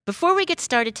Before we get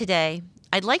started today,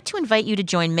 I'd like to invite you to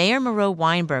join Mayor Moreau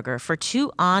Weinberger for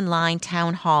 2 online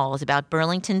town halls about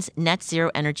Burlington's net zero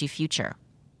energy future.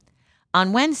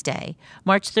 On Wednesday,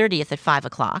 March 30th at 5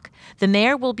 o'clock, the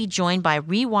mayor will be joined by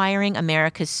Rewiring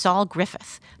America's Saul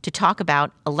Griffith to talk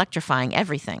about electrifying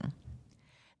everything.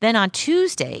 Then on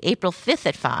Tuesday, April 5th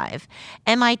at 5,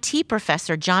 MIT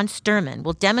professor John Sturman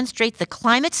will demonstrate the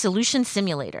Climate Solution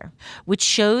Simulator, which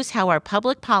shows how our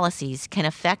public policies can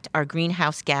affect our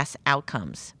greenhouse gas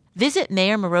outcomes. Visit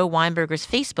Mayor Moreau Weinberger's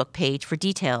Facebook page for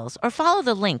details or follow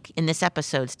the link in this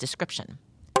episode's description.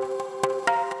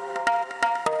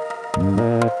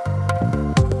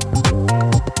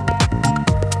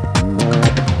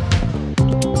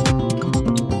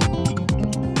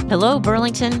 Hello,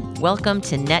 Burlington. Welcome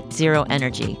to Net Zero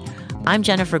Energy. I'm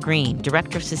Jennifer Green,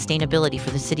 Director of Sustainability for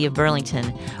the City of Burlington,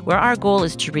 where our goal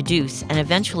is to reduce and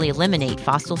eventually eliminate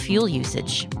fossil fuel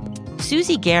usage.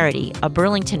 Suzanne Garrity, a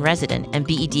Burlington resident and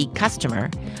BED customer,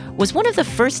 was one of the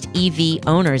first EV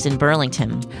owners in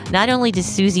Burlington. Not only does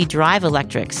Susie drive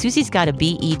electric, Susie's got a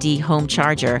BED home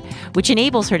charger, which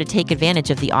enables her to take advantage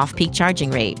of the off-peak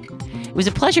charging rate. It was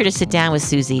a pleasure to sit down with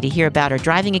Susie to hear about her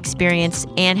driving experience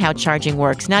and how charging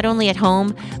works, not only at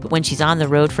home, but when she's on the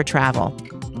road for travel.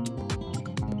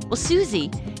 Well,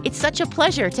 Susie, it's such a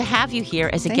pleasure to have you here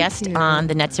as a guest on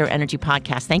the Net Zero Energy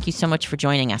podcast. Thank you so much for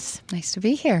joining us. Nice to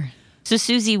be here. So,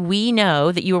 Susie, we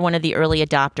know that you were one of the early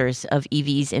adopters of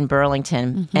EVs in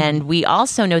Burlington, and we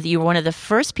also know that you were one of the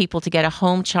first people to get a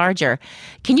home charger.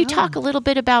 Can you talk a little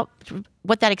bit about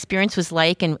what that experience was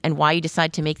like and why you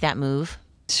decided to make that move?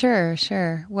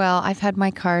 Sure. Well, I've had my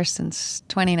car since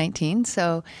 2019,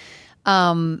 so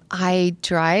I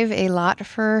drive a lot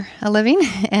for a living,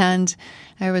 and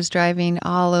I was driving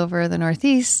all over the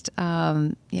Northeast,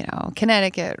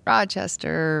 Connecticut,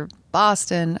 Rochester,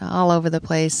 Boston, all over the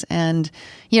place, and,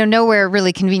 nowhere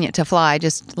really convenient to fly,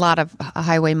 just a lot of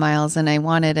highway miles, and I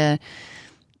wanted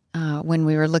when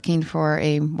we were looking for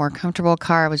a more comfortable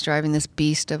car, I was driving this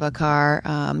beast of a car,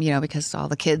 because all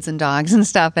the kids and dogs and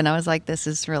stuff. And I was like, this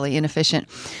is really inefficient.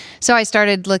 So I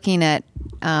started looking at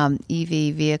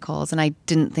EV vehicles, and I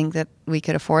didn't think that we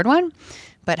could afford one.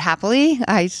 But happily,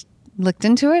 I looked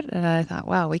into it, and I thought,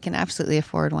 wow, we can absolutely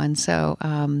afford one. So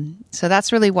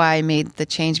that's really why I made the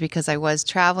change, because I was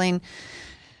traveling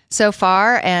so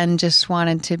far and just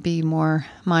wanted to be more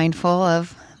mindful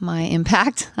of my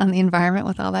impact on the environment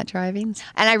with all that driving.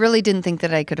 And I really didn't think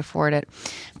that I could afford it.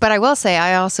 But I will say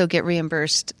I also get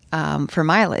reimbursed for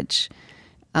mileage.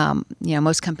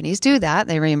 Most companies do that.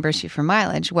 They reimburse you for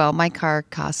mileage. Well, my car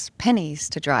costs pennies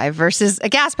to drive versus a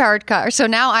gas-powered car. So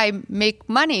now I make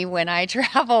money when I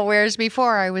travel, whereas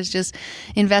before I was just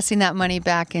investing that money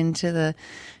back into the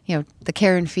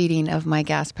care and feeding of my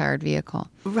gas-powered vehicle.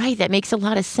 Right, that makes a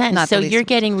lot of sense. So you're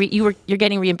getting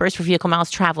reimbursed for vehicle miles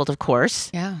traveled, of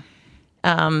course. Yeah.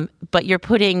 But you're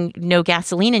putting no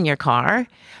gasoline in your car,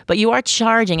 but you are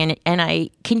charging.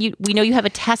 We know you have a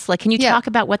Tesla. Can you talk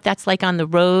about what that's like on the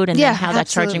road and then how that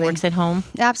charging works at home?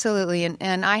 Absolutely.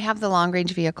 And I have the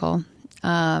long-range vehicle,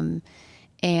 and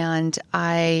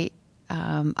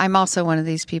I'm also one of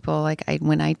these people,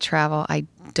 when I travel, I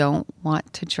don't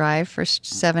want to drive for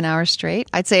 7 hours straight.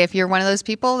 I'd say if you're one of those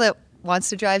people that wants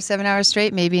to drive 7 hours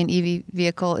straight, maybe an EV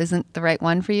vehicle isn't the right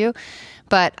one for you.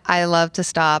 But I love to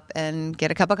stop and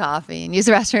get a cup of coffee and use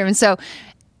the restroom. And so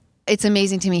it's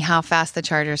amazing to me how fast the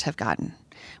chargers have gotten.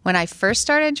 When I first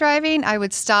started driving, I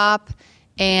would stop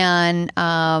and,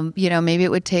 maybe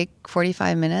it would take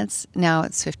 45 minutes. Now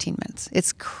it's 15 minutes.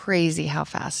 It's crazy how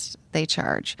fast they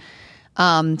charge.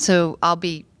 So I'll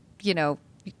be,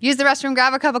 use the restroom,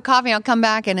 grab a cup of coffee, I'll come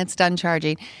back and it's done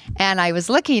charging. And I was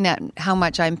looking at how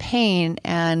much I'm paying,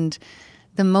 and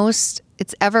the most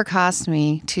it's ever cost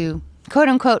me to, quote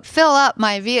unquote, fill up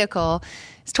my vehicle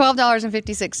is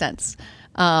 $12.56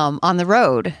 on the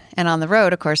road. And on the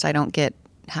road, of course, I don't get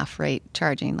half rate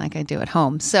charging like I do at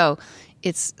home. So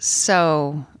it's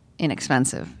so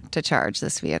inexpensive to charge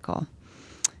this vehicle.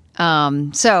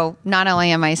 So not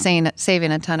only am I saving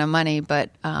a ton of money,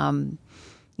 but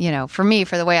for me,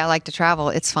 for the way I like to travel,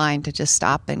 it's fine to just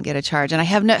stop and get a charge. And I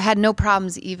have had no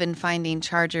problems even finding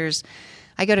chargers.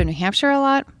 I go to New Hampshire a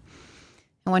lot.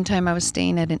 And one time I was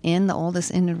staying at an inn, the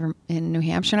oldest inn in New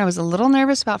Hampshire, and I was a little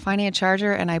nervous about finding a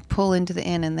charger, and I pull into the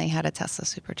inn and they had a Tesla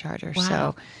supercharger. Wow.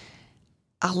 So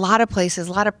a lot of places,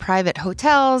 a lot of private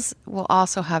hotels will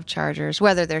also have chargers,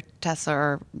 whether they're Tesla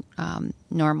or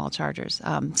normal chargers.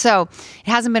 So it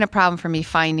hasn't been a problem for me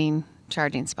finding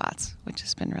charging spots, which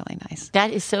has been really nice. That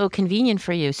is so convenient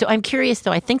for you. So I'm curious,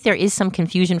 though, I think there is some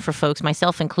confusion for folks,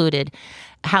 myself included,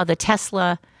 how the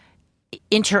Tesla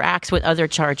interacts with other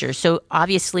chargers. So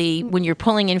obviously, when you're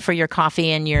pulling in for your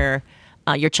coffee and your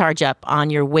charge up on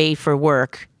your way for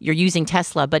work, you're using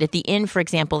Tesla. But at the inn, for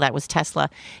example, that was Tesla.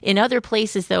 In other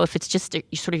places, though, if it's just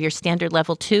sort of your standard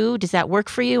level 2, does that work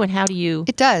for you? And how do you?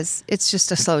 It does. It's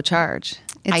just a slow charge.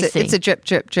 See. It's a drip,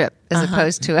 drip, drip, as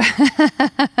opposed to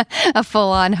a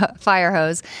full-on fire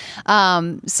hose.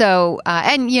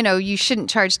 And you shouldn't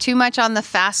charge too much on the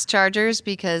fast chargers,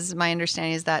 because my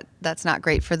understanding is that that's not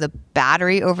great for the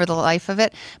battery over the life of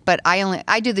it. But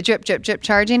I do the drip, drip, drip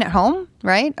charging at home,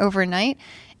 right, overnight,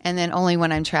 and then only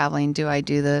when I'm traveling do I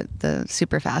do the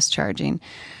super fast charging.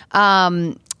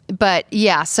 But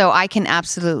yeah, so I can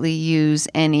absolutely use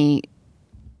any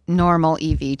normal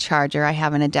EV charger. I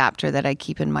have an adapter that I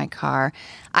keep in my car.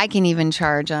 I can even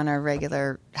charge on a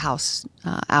regular house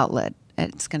outlet.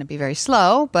 It's going to be very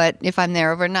slow, but if I'm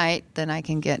there overnight, then I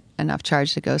can get enough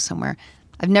charge to go somewhere.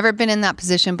 I've never been in that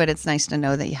position, but it's nice to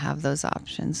know that you have those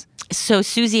options. So,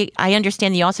 Susie, I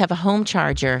understand you also have a home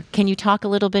charger. Can you talk a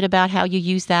little bit about how you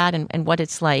use that and what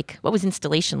it's like? What was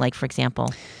installation like, for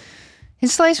example?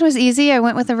 Installation was easy. I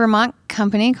went with a Vermont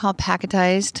company called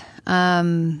Packetized.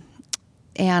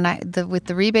 And with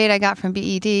the rebate I got from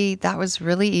BED, that was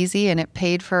really easy, and it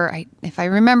paid for, if I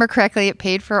remember correctly, it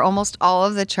paid for almost all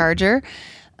of the charger.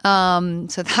 So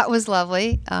that was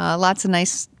lovely. Lots of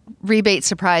nice rebate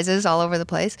surprises all over the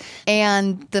place.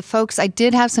 And the folks, I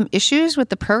did have some issues with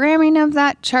the programming of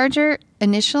that charger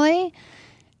initially,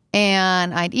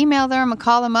 and I'd email them and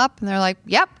call them up, and they're like,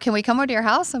 "Yep, can we come over to your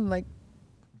house?" I'm like,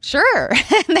 "Sure."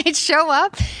 And they'd show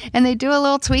up and they do a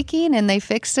little tweaking and they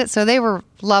fixed it. So they were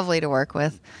lovely to work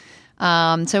with.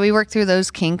 So we worked through those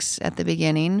kinks at the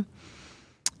beginning.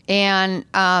 And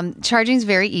charging is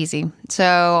very easy.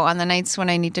 So on the nights when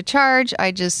I need to charge,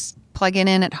 I just plug it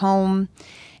in at home.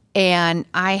 And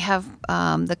I have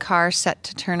the car set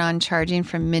to turn on charging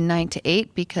from midnight to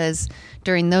 8, because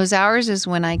during those hours is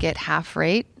when I get half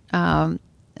rate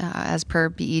as per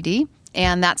BED.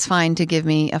 And that's fine to give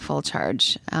me a full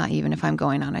charge, even if I'm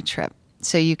going on a trip.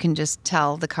 So you can just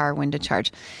tell the car when to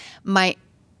charge. My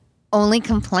only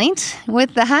complaint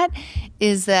with that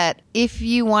is that if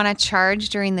you want to charge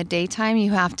during the daytime,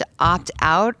 you have to opt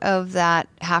out of that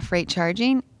half rate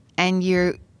charging, and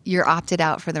you're opted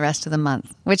out for the rest of the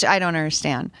month, which I don't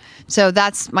understand. So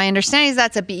that's my understanding is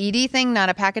that's a BED thing, not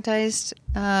a packetized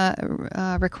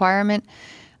requirement.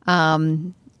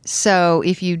 So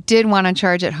if you did want to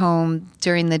charge at home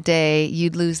during the day,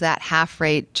 you'd lose that half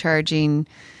rate charging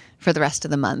for the rest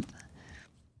of the month.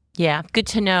 Yeah, good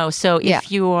to know. So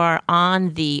if you are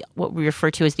on what we refer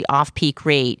to as the off-peak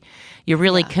rate, you're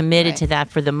really committed to that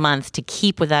for the month to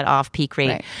keep with that off-peak rate.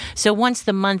 Right. So once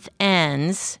the month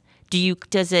ends,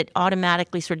 does it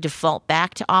automatically sort of default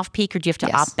back to off-peak, or do you have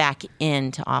to opt back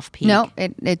in to off-peak? No,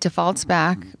 it defaults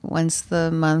back once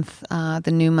the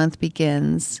new month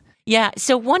begins. Yeah.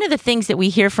 So one of the things that we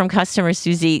hear from customers,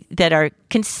 Susie, that are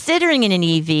considering an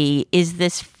EV is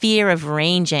this fear of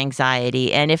range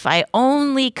anxiety. And if I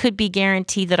only could be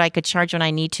guaranteed that I could charge when I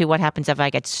need to, what happens if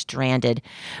I get stranded?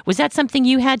 Was that something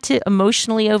you had to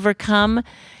emotionally overcome?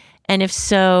 And if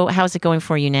so, how's it going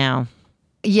for you now?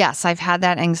 Yes, I've had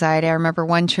that anxiety. I remember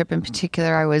one trip in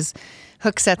particular, I was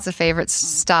Hookset's a favorite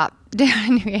stop down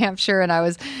in New Hampshire, and I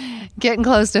was getting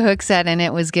close to Hookset, and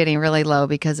it was getting really low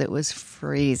because it was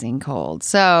freezing cold.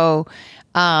 So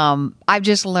I've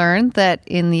just learned that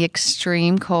in the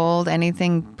extreme cold,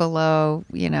 anything below,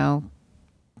 20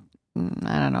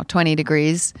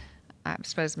 degrees, I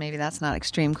suppose maybe that's not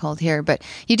extreme cold here, but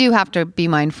you do have to be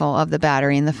mindful of the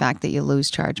battery and the fact that you lose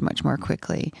charge much more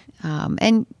quickly.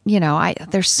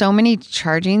 There's so many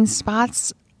charging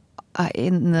spots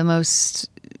in the most,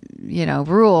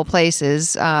 rural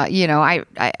places. I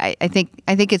think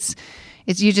it's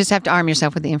you just have to arm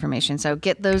yourself with the information. So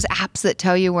get those apps that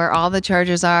tell you where all the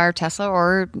chargers are, Tesla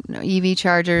or EV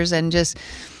chargers, and just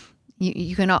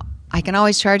I can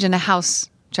always charge in a house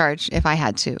charge if I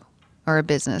had to, or a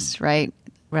business, right?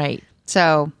 Right.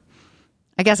 So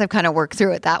I guess I've kind of worked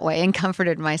through it that way and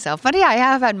comforted myself. But yeah, I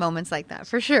have had moments like that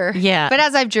for sure. Yeah. But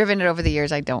as I've driven it over the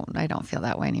years, I don't feel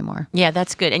that way anymore. Yeah,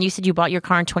 that's good. And you said you bought your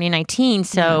car in 2019,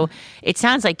 so it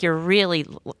sounds like you're really,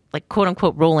 like, quote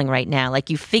unquote, rolling right now.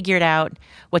 Like, you figured out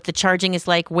what the charging is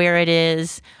like, where it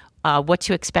is, what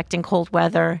to expect in cold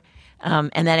weather.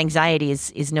 And that anxiety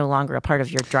is no longer a part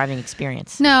of your driving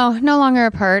experience. No longer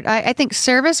a part. I think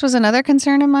service was another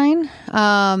concern of mine.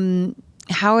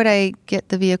 How would I get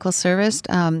the vehicle serviced?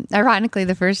 Ironically,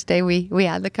 the first day we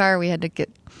had the car, we had to get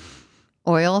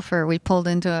oil we pulled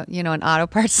into an auto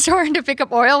parts store to pick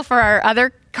up oil for our other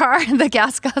car, the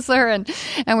gas guzzler, and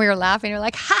we were laughing. We're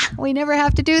like, we never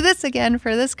have to do this again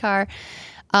for this car.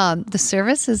 The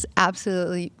service is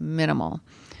absolutely minimal.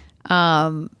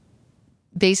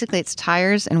 Basically, it's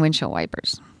tires and windshield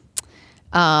wipers.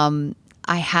 I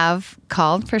have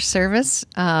called for service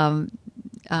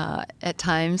at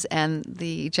times, and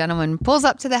the gentleman pulls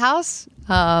up to the house.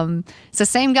 It's the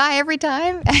same guy every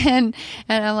time, and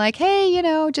I'm like, hey,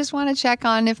 just want to check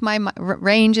on if my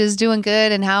range is doing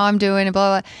good and how I'm doing, and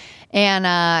blah blah.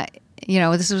 And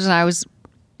this was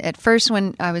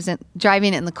when I was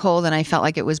driving it in the cold, and I felt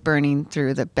like it was burning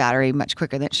through the battery much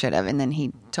quicker than it should have. And then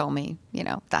he told me,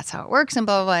 that's how it works, and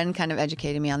blah blah blah, and kind of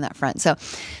educated me on that front. So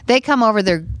they come over;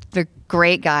 they're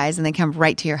great guys, and they come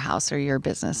right to your house or your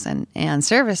business and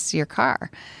service your car.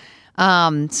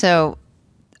 So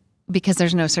because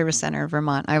there's no service center in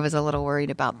Vermont, I was a little worried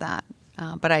about that.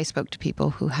 But I spoke to people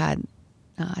who had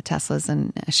Teslas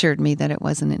and assured me that it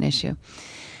wasn't an issue.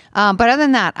 But other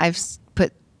than that, I've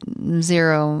put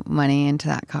zero money into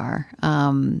that car,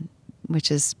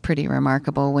 which is pretty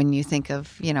remarkable when you think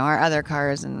of, our other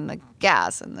cars and the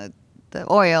gas and the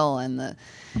oil and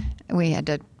we had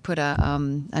to put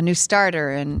a new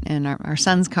starter in our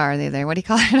son's car the other day. What do you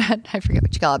call it? I forget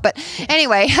what you call it. But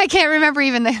anyway, I can't remember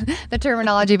even the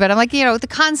terminology, but I'm like, the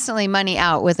constantly money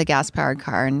out with a gas-powered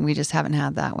car, and we just haven't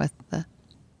had that with the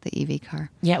EV car.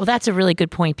 Yeah, well, that's a really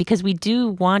good point, because we do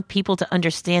want people to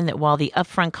understand that while the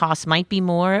upfront cost might be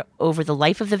more over the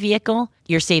life of the vehicle,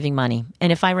 you're saving money.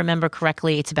 And if I remember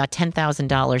correctly, it's about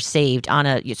 $10,000 saved on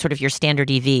a sort of your standard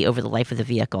EV over the life of the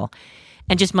vehicle.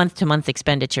 And just month-to-month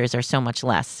expenditures are so much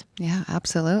less. Yeah,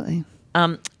 absolutely.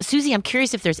 Susie, I'm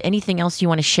curious if there's anything else you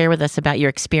want to share with us about your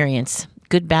experience,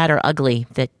 good, bad, or ugly,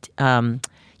 that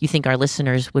you think our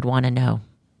listeners would want to know.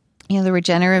 The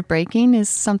regenerative braking is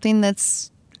something that's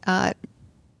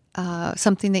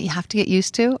something that you have to get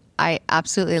used to. I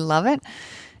absolutely love it.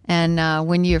 And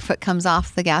when your foot comes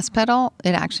off the gas pedal,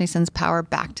 it actually sends power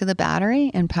back to the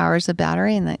battery and powers the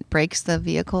battery, and that brakes the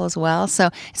vehicle as well. So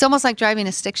it's almost like driving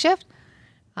a stick shift,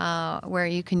 where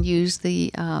you can use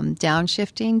the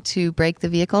downshifting to brake the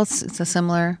vehicle. It's a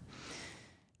similar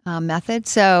method.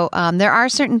 So there are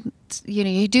certain,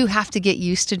 you do have to get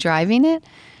used to driving it.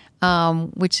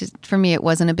 Which is, for me, it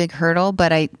wasn't a big hurdle,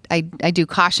 but I do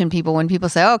caution people when people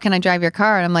say, oh, can I drive your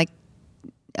car? And I'm like,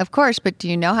 of course, but do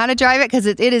you know how to drive it? Because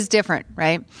it is different,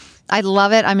 right? I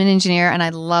love it. I'm an engineer, and I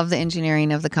love the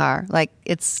engineering of the car. Like,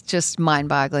 it's just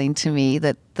mind-boggling to me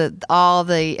that all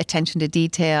the attention to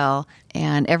detail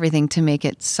and everything to make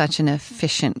it such an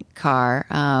efficient car.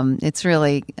 It's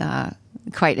really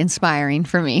quite inspiring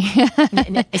for me.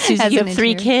 Susie, you have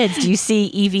 3 kids. Do you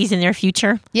see EVs in their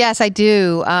future? Yes, I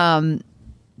do.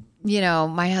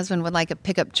 My husband would like a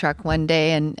pickup truck one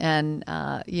day, and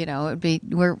it'd be,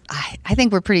 I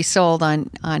think we're pretty sold on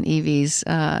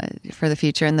EVs for the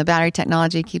future, and the battery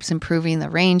technology keeps improving, the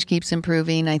range keeps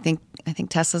improving. I think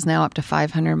Tesla's now up to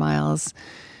 500 miles,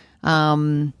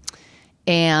 and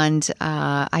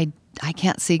I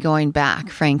can't see going back,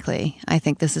 frankly. I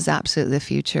think this is absolutely the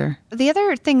future. The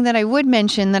other thing that I would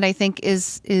mention that I think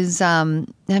is I'm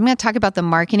going to talk about the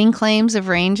marketing claims of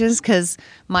ranges, because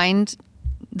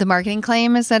the marketing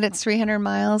claim is that it's 300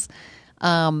 miles.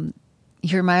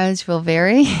 Your mileage will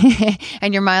vary,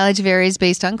 and your mileage varies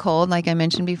based on cold, like I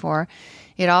mentioned before.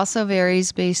 It also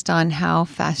varies based on how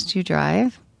fast you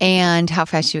drive and how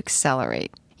fast you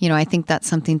accelerate. I think that's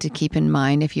something to keep in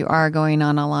mind if you are going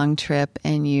on a long trip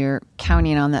and you're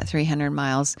counting on that 300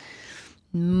 miles.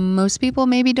 Most people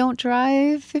maybe don't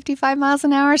drive 55 miles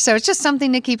an hour, so it's just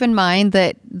something to keep in mind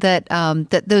that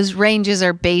those ranges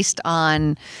are based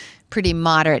on pretty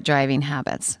moderate driving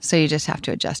habits. So you just have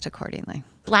to adjust accordingly.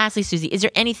 Lastly, Susie, is there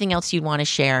anything else you'd want to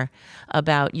share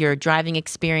about your driving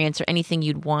experience, or anything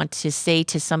you'd want to say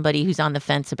to somebody who's on the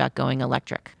fence about going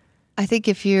electric? I think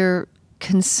if you're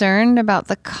concerned about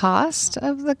the cost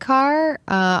of the car,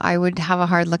 I would have a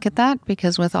hard look at that,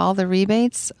 because with all the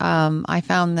rebates, I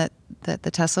found that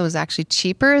the Tesla was actually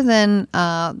cheaper than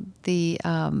the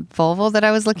Volvo that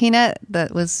I was looking at.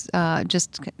 That was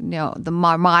just the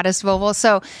more modest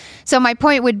Volvo. So my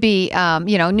point would be,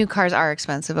 new cars are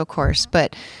expensive, of course,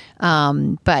 but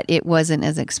it wasn't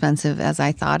as expensive as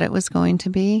I thought it was going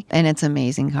to be. And it's an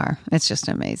amazing car. It's just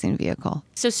an amazing vehicle.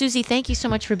 So Susie, thank you so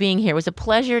much for being here. It was a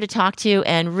pleasure to talk to you,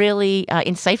 and really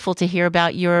insightful to hear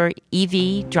about your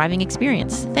EV driving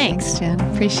experience. Thanks, Jen.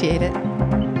 Appreciate it.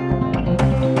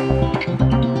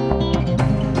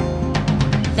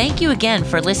 Thank you again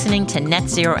for listening to Net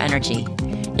Zero Energy.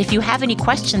 If you have any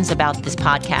questions about this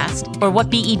podcast, or what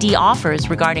BED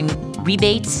offers regarding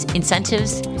rebates,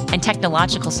 incentives, and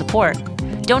technological support,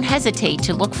 don't hesitate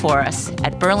to look for us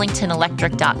at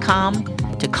burlingtonelectric.com,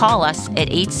 to call us at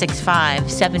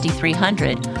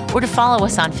 865-7300, or to follow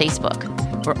us on Facebook.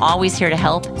 We're always here to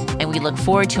help, and we look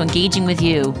forward to engaging with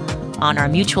you on our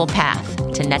mutual path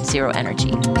to net zero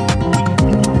energy.